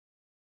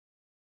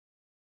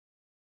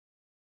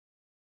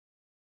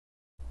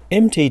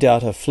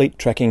MTData fleet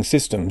tracking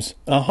systems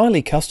are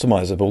highly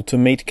customizable to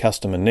meet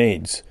customer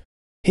needs.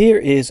 Here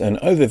is an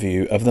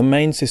overview of the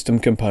main system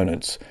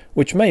components,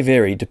 which may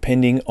vary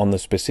depending on the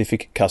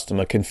specific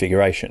customer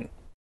configuration.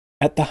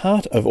 At the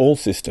heart of all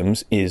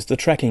systems is the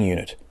tracking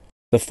unit.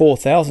 The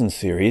 4000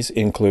 series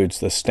includes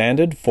the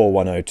standard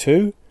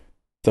 4102,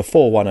 the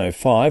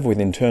 4105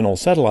 with internal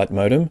satellite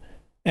modem,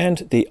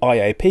 and the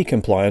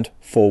IAP-compliant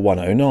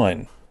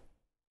 4109.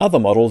 Other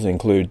models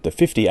include the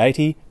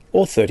 5080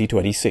 or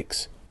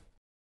 3026.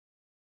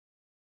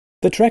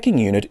 The tracking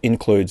unit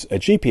includes a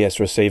GPS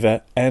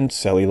receiver and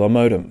cellular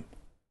modem.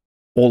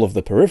 All of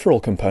the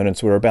peripheral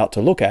components we're about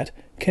to look at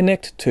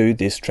connect to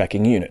this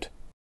tracking unit.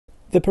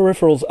 The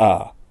peripherals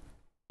are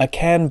a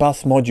CAN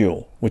bus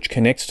module, which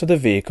connects to the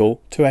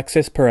vehicle to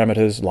access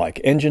parameters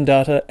like engine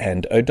data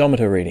and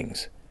odometer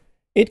readings.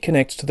 It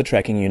connects to the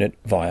tracking unit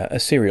via a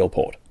serial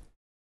port.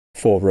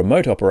 For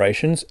remote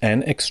operations,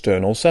 an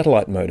external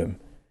satellite modem.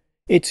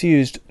 It's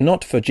used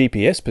not for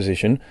GPS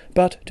position,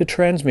 but to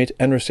transmit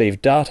and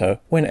receive data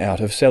when out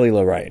of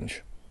cellular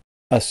range.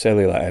 A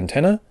cellular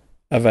antenna,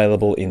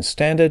 available in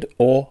standard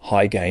or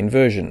high-gain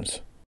versions.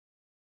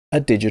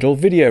 A digital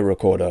video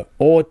recorder,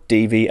 or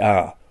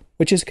DVR,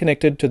 which is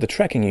connected to the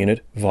tracking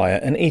unit via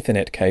an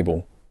Ethernet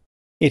cable.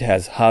 It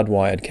has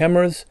hardwired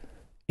cameras,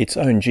 its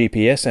own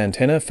GPS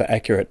antenna for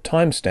accurate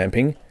time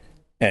stamping,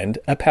 and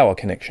a power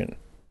connection.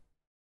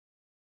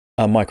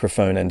 A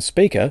microphone and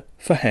speaker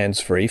for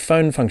hands-free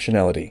phone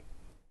functionality.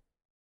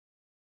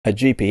 A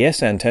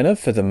GPS antenna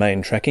for the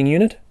main tracking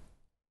unit.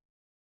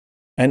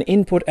 An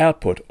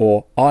input-output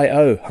or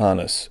I/O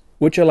harness,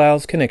 which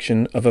allows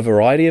connection of a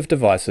variety of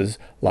devices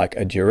like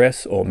a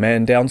duress or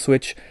man-down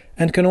switch,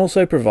 and can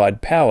also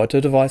provide power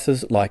to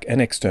devices like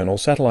an external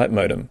satellite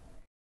modem.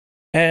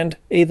 And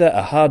either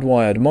a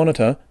hardwired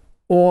monitor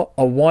or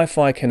a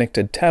Wi-Fi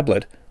connected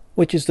tablet,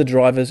 which is the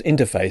driver's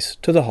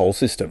interface to the whole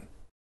system.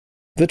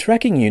 The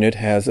tracking unit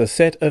has a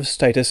set of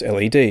status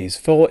LEDs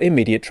for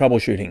immediate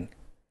troubleshooting.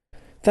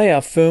 They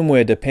are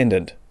firmware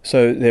dependent,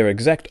 so their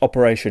exact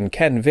operation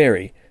can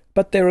vary,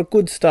 but they're a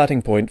good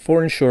starting point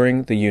for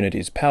ensuring the unit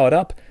is powered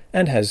up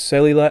and has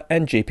cellular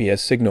and GPS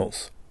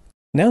signals.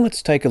 Now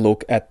let's take a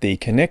look at the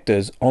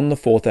connectors on the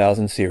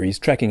 4000 series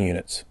tracking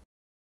units.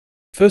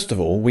 First of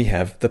all, we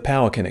have the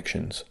power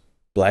connections.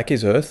 Black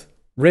is earth,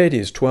 red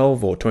is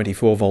 12 or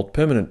 24 volt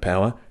permanent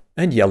power,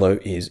 and yellow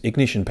is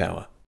ignition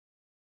power.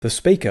 The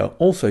speaker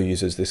also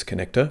uses this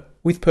connector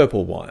with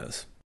purple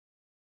wires.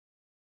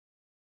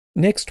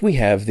 Next we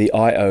have the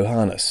I/O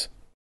harness.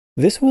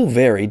 This will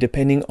vary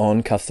depending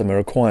on customer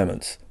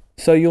requirements,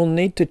 so you'll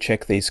need to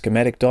check the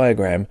schematic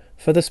diagram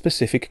for the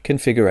specific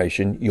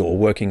configuration you're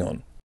working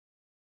on.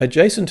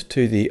 Adjacent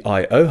to the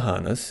I/O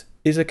harness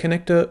is a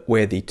connector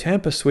where the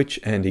tamper switch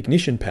and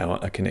ignition power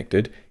are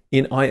connected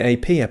in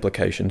IAP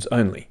applications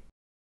only.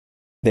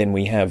 Then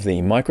we have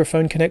the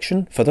microphone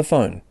connection for the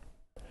phone.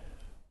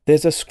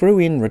 There's a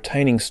screw-in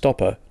retaining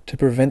stopper to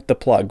prevent the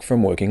plug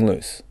from working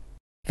loose.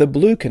 The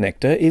blue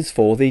connector is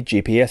for the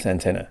GPS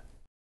antenna.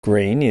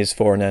 Green is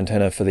for an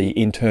antenna for the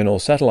internal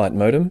satellite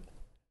modem,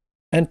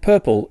 and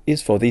purple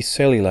is for the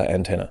cellular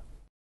antenna.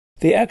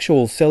 The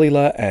actual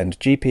cellular and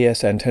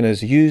GPS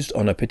antennas used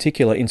on a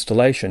particular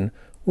installation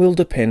will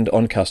depend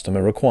on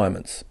customer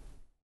requirements.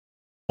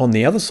 On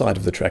the other side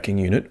of the tracking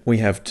unit, we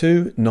have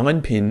two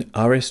 9-pin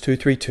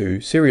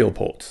RS-232 serial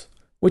ports,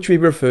 which we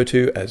refer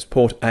to as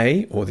port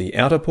A, or the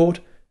outer port,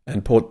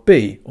 and port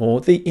B,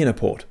 or the inner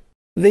port.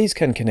 These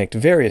can connect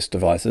various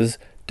devices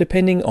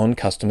depending on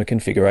customer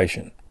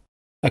configuration.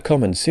 A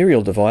common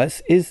serial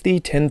device is the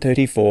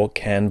 1034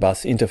 CAN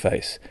bus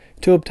interface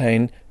to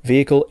obtain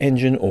vehicle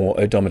engine or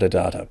odometer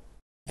data.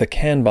 The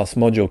CAN bus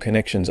module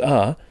connections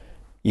are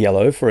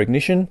yellow for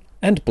ignition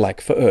and black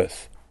for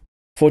earth.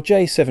 For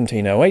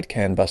J1708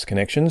 CAN bus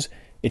connections,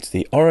 it's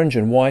the orange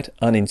and white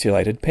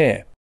uninsulated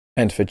pair.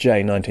 And for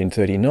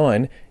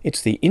J1939,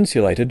 it's the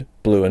insulated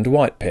blue and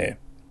white pair.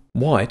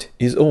 White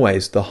is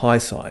always the high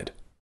side.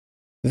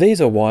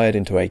 These are wired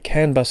into a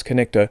CAN bus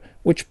connector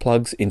which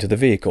plugs into the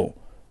vehicle,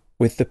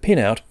 with the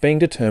pinout being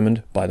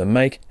determined by the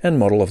make and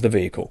model of the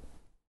vehicle.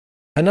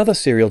 Another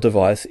serial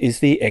device is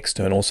the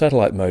external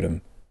satellite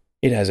modem.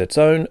 It has its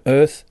own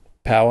earth,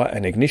 power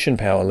and ignition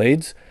power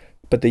leads,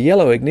 but the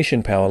yellow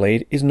ignition power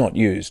lead is not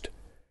used.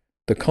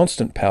 The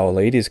constant power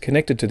lead is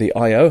connected to the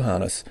I/O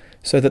harness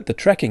so that the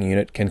tracking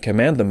unit can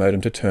command the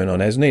modem to turn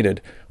on as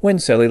needed when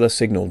cellular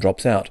signal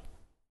drops out.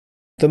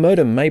 The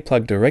modem may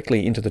plug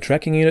directly into the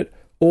tracking unit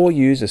or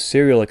use a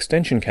serial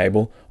extension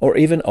cable or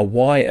even a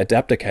Y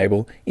adapter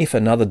cable if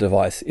another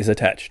device is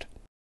attached.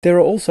 There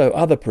are also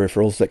other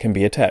peripherals that can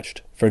be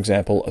attached, for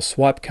example a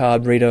swipe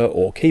card reader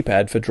or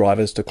keypad for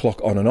drivers to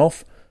clock on and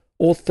off,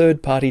 or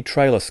third-party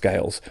trailer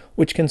scales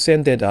which can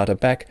send their data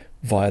back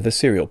via the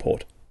serial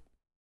port.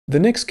 The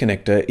next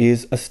connector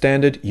is a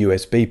standard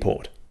USB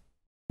port.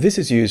 This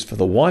is used for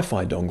the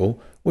Wi-Fi dongle,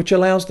 which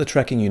allows the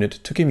tracking unit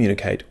to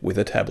communicate with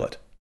a tablet.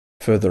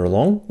 Further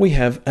along, we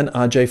have an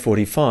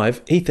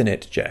RJ45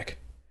 Ethernet jack.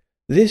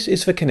 This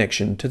is for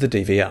connection to the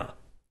DVR.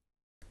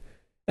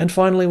 And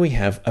finally, we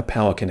have a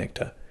power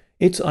connector.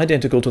 It's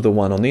identical to the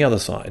one on the other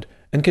side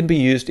and can be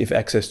used if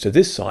access to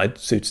this side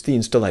suits the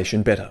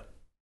installation better.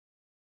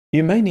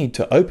 You may need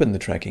to open the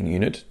tracking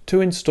unit to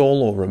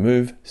install or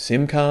remove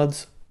SIM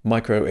cards,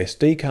 micro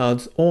SD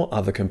cards or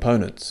other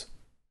components.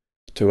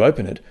 To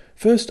open it,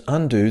 first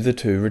undo the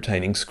two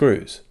retaining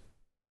screws.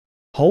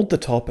 Hold the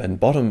top and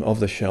bottom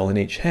of the shell in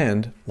each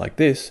hand, like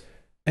this,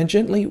 and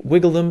gently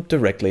wiggle them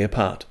directly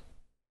apart.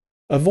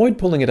 Avoid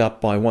pulling it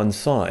up by one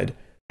side,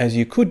 as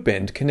you could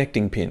bend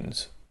connecting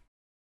pins.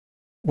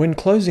 When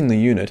closing the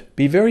unit,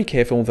 be very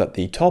careful that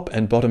the top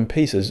and bottom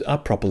pieces are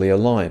properly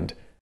aligned.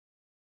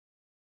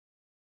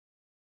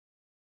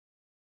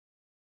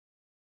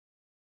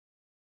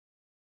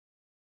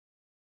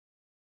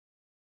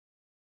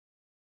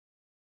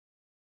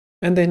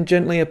 And then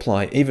gently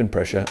apply even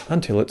pressure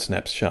until it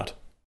snaps shut.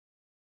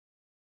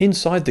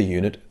 Inside the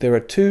unit, there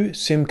are two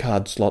SIM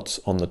card slots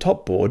on the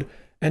top board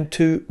and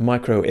two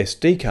micro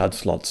SD card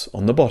slots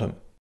on the bottom.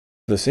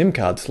 The SIM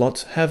card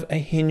slots have a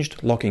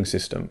hinged locking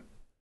system.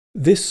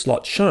 This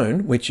slot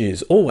shown, which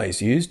is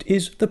always used,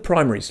 is the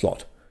primary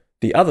slot.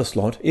 The other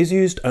slot is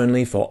used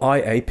only for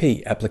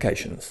IAP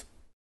applications.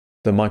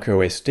 The micro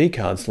SD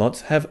card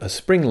slots have a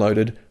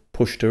spring-loaded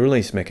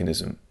push-to-release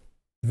mechanism.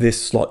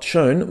 This slot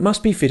shown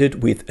must be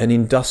fitted with an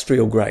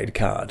industrial-grade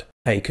card.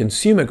 A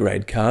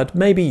consumer-grade card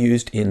may be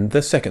used in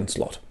the second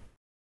slot.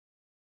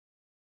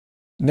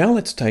 Now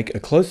let's take a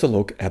closer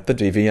look at the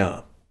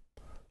DVR.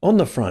 On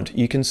the front,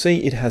 you can see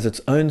it has its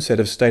own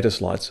set of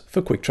status lights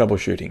for quick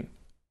troubleshooting.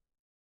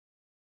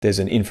 There's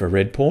an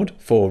infrared port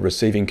for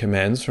receiving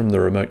commands from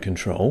the remote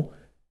control,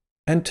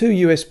 and two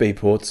USB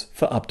ports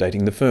for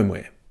updating the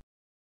firmware.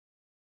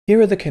 Here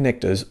are the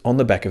connectors on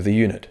the back of the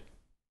unit.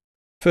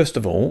 First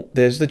of all,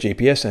 there's the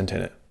GPS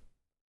antenna.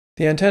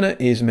 The antenna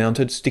is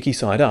mounted sticky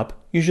side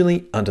up,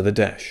 usually under the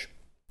dash.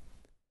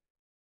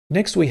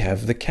 Next we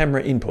have the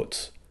camera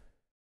inputs.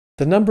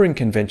 The numbering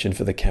convention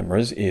for the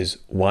cameras is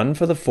 1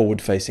 for the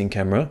forward-facing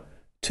camera,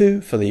 2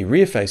 for the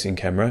rear-facing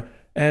camera,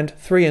 and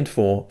 3 and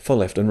 4 for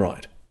left and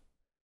right.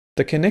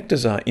 The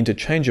connectors are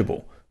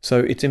interchangeable, so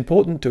it's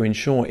important to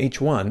ensure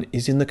each one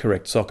is in the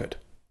correct socket.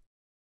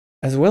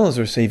 As well as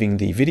receiving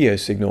the video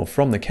signal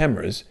from the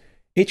cameras,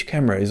 each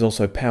camera is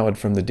also powered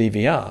from the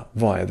DVR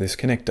via this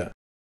connector.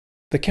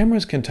 The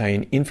cameras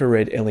contain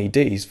infrared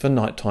LEDs for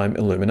nighttime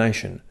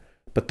illumination,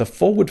 but the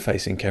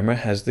forward-facing camera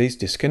has these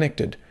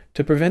disconnected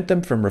to prevent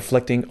them from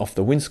reflecting off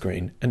the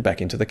windscreen and back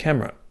into the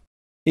camera.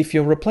 If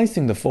you're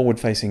replacing the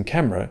forward-facing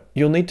camera,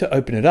 you'll need to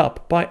open it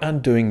up by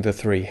undoing the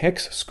 3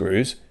 hex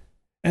screws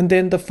and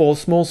then the 4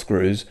 small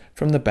screws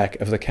from the back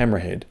of the camera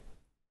head.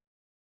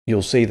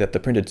 You'll see that the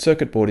printed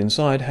circuit board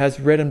inside has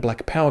red and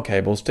black power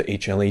cables to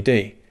each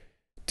LED.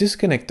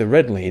 Disconnect the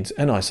red leads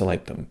and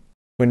isolate them.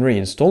 When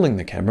reinstalling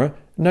the camera,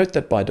 note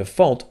that by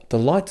default the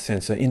light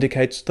sensor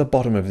indicates the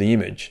bottom of the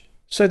image,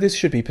 so this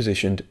should be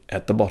positioned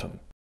at the bottom.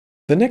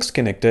 The next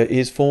connector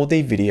is for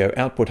the video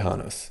output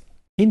harness.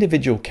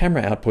 Individual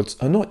camera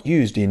outputs are not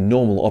used in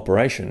normal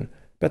operation,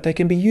 but they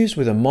can be used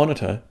with a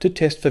monitor to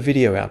test for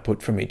video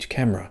output from each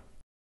camera.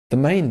 The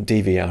main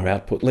DVR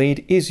output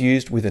lead is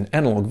used with an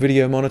analog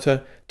video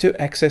monitor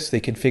to access the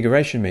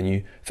configuration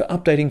menu for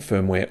updating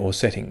firmware or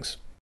settings.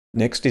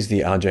 Next is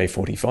the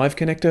RJ45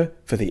 connector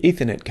for the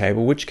Ethernet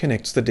cable which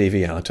connects the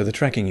DVR to the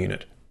tracking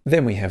unit.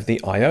 Then we have the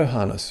I/O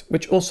harness,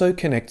 which also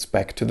connects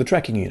back to the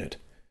tracking unit.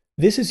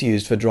 This is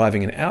used for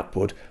driving an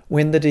output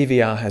when the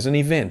DVR has an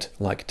event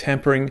like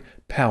tampering,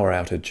 power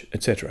outage,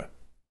 etc.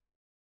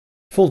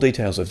 Full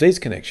details of these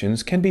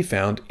connections can be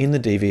found in the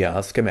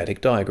DVR schematic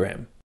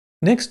diagram.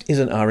 Next is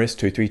an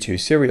RS232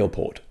 serial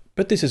port,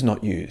 but this is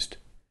not used.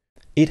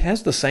 It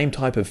has the same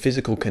type of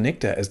physical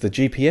connector as the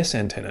GPS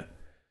antenna,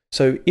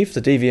 so if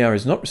the DVR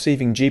is not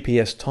receiving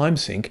GPS time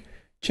sync,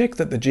 check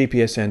that the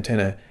GPS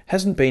antenna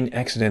hasn't been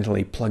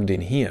accidentally plugged in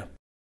here.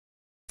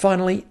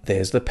 Finally,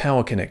 there's the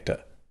power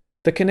connector.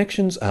 The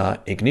connections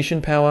are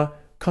ignition power,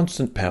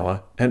 constant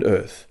power, and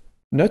earth.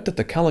 Note that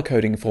the color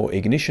coding for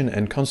ignition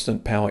and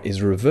constant power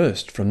is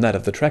reversed from that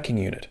of the tracking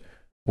unit,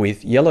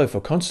 with yellow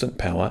for constant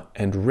power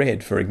and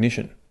red for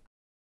ignition.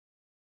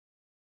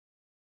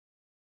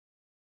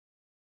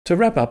 To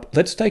wrap up,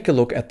 let's take a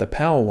look at the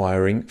power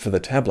wiring for the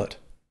tablet.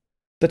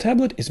 The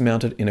tablet is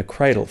mounted in a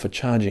cradle for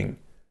charging.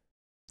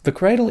 The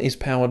cradle is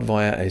powered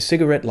via a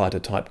cigarette lighter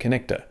type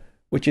connector,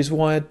 which is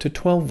wired to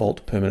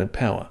 12-volt permanent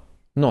power,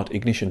 not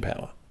ignition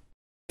power.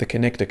 The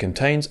connector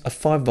contains a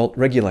 5-volt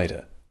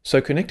regulator,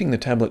 so connecting the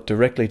tablet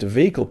directly to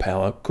vehicle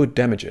power could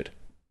damage it.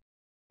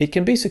 It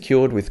can be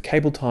secured with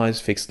cable ties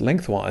fixed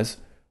lengthwise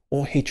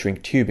or heat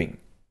shrink tubing.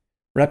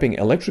 Wrapping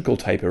electrical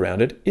tape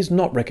around it is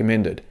not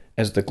recommended,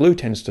 as the glue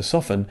tends to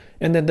soften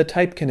and then the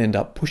tape can end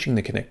up pushing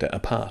the connector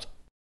apart.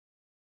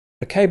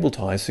 A cable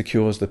tie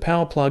secures the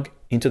power plug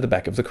into the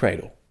back of the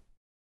cradle.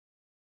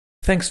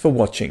 Thanks for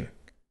watching.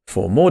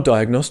 For more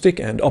diagnostic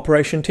and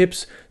operation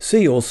tips,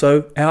 see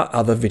also our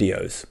other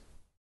videos.